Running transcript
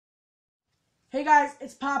Hey guys,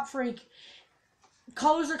 it's Pop Freak.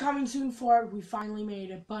 Colors are coming soon for it. We finally made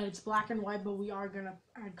it, but it's black and white, but we are gonna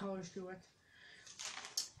add colors to it.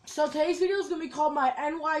 So today's video is gonna be called my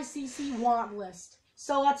NYCC want list.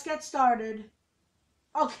 So let's get started.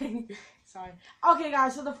 Okay, sorry. Okay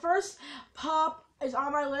guys, so the first pop is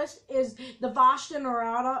on my list is the Vashta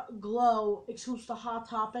Narada Glow exclusive to Hot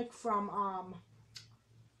Topic from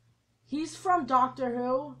he's from Doctor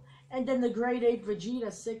Who. And then the Grade 8 Vegeta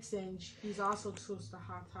 6-inch, he's also exclusive to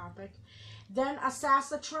Hot Topic. Then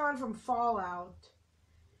Assassinatron from Fallout,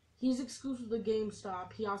 he's exclusive to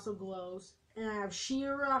GameStop, he also glows. And I have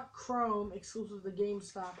She-Ra Chrome, exclusive to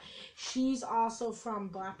GameStop. She's also from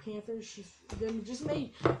Black Panther. They just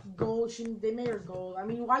made gold. They made her gold. I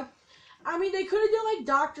mean, why? I mean, they could have done like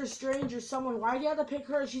Doctor Strange or someone. Why do you have to pick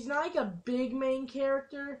her? She's not like a big main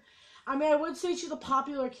character. I mean, I would say she's a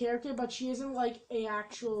popular character, but she isn't like a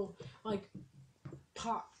actual like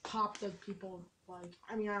pop that people like.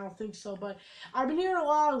 I mean, I don't think so. But I've been hearing a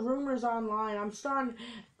lot of rumors online. I'm starting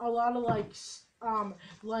a lot of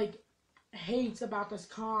like hates about this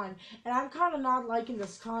con, and I'm kind of not liking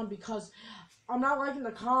this con because I'm not liking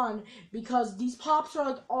the con because these pops are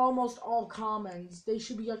like almost all commons. They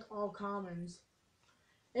should be like all commons,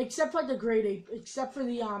 except for like the Grade 8, except for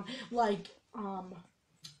the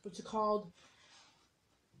what's it called?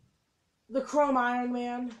 The Chrome Iron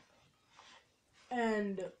Man.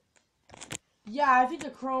 And yeah, I think the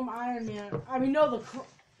Chrome Iron Man. I mean, no,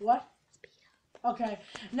 what? Okay,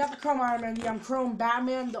 not the Chrome Iron Man. The Chrome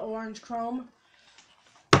Batman, the orange Chrome.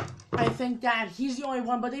 I think that he's the only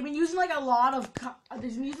one, but they've been using like a lot of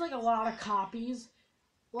copies.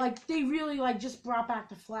 Like they really like just brought back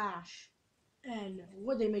the Flash. And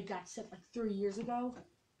what they make that set like 3 years ago? I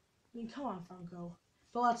mean, come on, Funko.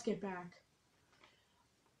 But let's get back.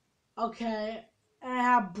 Okay, and I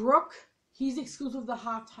have Brooke. He's exclusive to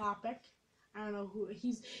Hot Topic. I don't know who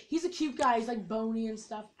he's a cute guy. He's like bony and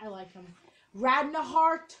stuff. I like him.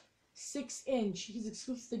 Radnahart, 6-inch. He's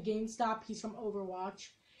exclusive to GameStop. He's from Overwatch.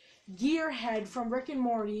 Gearhead from Rick and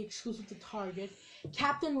Morty, exclusive to Target.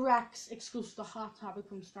 Captain Rex, exclusive to Hot Topic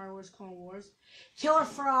from Star Wars Clone Wars. Killer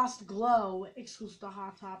Frost Glow, exclusive to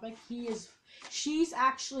Hot Topic. She's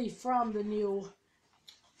actually from the new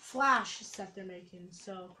Flash set they're making,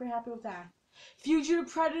 so pretty happy with that. Fugitive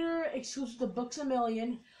Predator, exclusive to Books A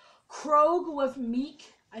Million. Krog with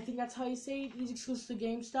Meek, I think that's how you say it. He's exclusive to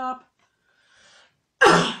GameStop.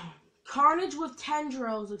 Carnage with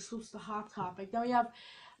Tendrils, exclusive to Hot Topic. Then we have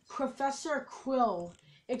Professor Quill,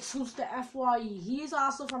 exclusive to FYE. He's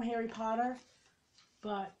also from Harry Potter.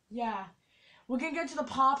 But yeah, we're gonna get to the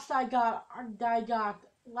pops that I got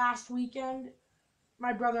last weekend.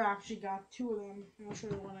 My brother actually got 2 of them. I'll show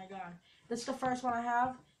you the one I got. This is the first one I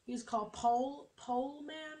have. He's called Pole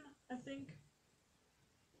Man, I think.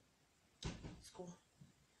 It's cool.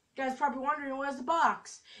 You guys probably wondering where's the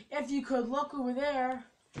box. If you could look over there,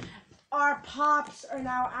 our pops are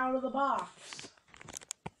now out of the box.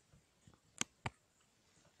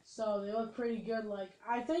 So they look pretty good. Like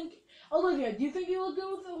I think. Olivia, do you think they look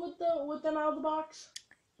good with them out of the box?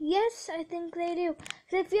 Yes, I think they do.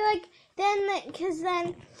 Cause I feel like then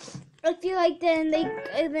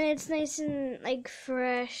it's nice and like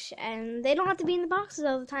fresh, and they don't have to be in the boxes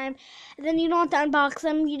all the time. And then you don't have to unbox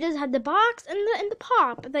them. You just have the box and the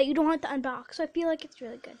pop that you don't have to unbox. So I feel like it's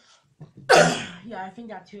really good. Yeah, I think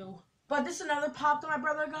that too. But this is another pop that my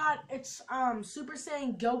brother got. It's Super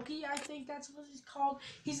Saiyan Goki, I think that's what he's called.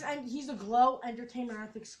 He's a Glow Entertainment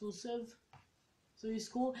Earth exclusive. So he's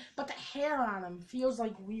cool, but the hair on him feels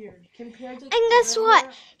like weird compared to. And guess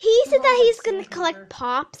what? He said that he's gonna collect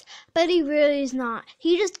pops, but he really is not.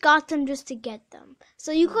 He just got them just to get them.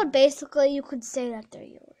 So you could say that they're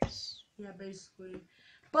yours. Yeah, basically.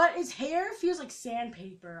 But his hair feels like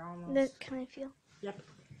sandpaper almost. That kind of feel. Yep,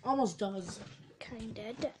 almost does.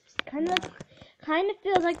 Kinda does. Kind of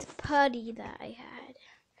feels like the putty that I had.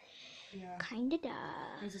 Yeah. Kinda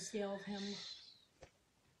does. There's a scale of him.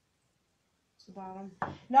 The bottom.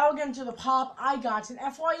 Now we're getting to the pop I got. It's an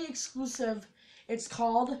FYE exclusive. It's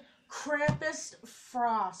called Krampus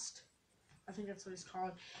Frost. I think that's what he's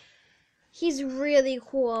called. He's really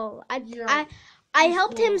cool. I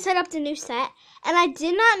helped him set up the new set, and I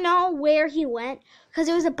did not know where he went because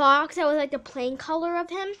it was a box that was like the plain color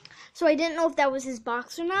of him. So I didn't know if that was his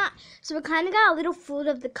box or not. So we kind of got a little fooled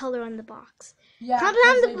of the color on the box. Yeah,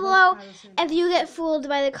 comment down below if you get fooled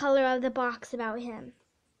by the color of the box about him.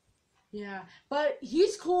 Yeah, but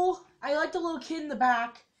he's cool. I like the little kid in the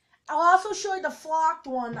back. I'll also show you the flocked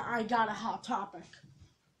one I got at Hot Topic.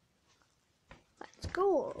 Let's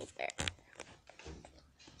go over there.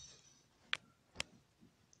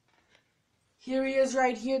 Here he is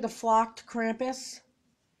right here, the flocked Krampus.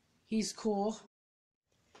 He's cool.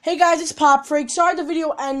 Hey guys, it's Pop Freak. Sorry the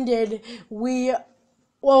video ended.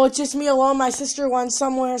 Well, it's just me alone. My sister went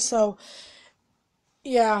somewhere, so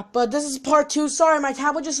yeah. But this is part 2. Sorry, my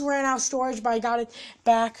tablet just ran out of storage, but I got it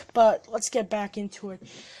back. But let's get back into it.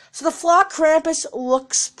 So the flocked Krampus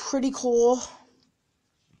looks pretty cool.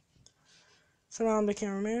 So now I'm the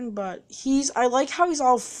cameraman, but I like how he's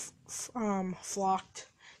all flocked.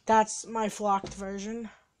 That's my flocked version.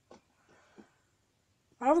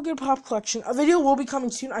 I have a good pop collection. A video will be coming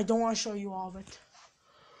soon. I don't want to show you all of it.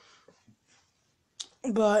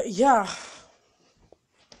 But yeah,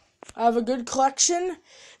 I have a good collection.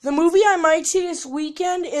 The movie I might see this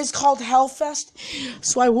weekend is called Hellfest,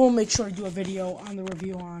 so I will make sure to do a video on the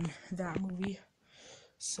review on that movie.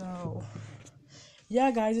 So yeah,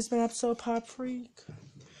 guys, it's been an episode of Pop Freak.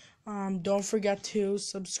 Don't forget to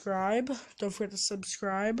subscribe.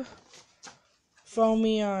 Follow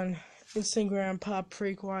me on Instagram, Pop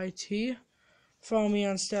Freak YT. Follow me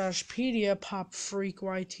on Stashpedia, Pop Freak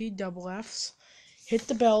YT, double Fs. Hit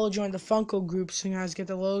the bell, join the Funko group so you guys get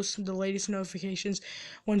the latest notifications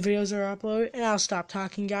when videos are uploaded. And I'll stop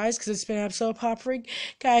talking, guys, because it's been an episode of Pop Freak.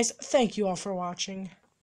 Guys, thank you all for watching.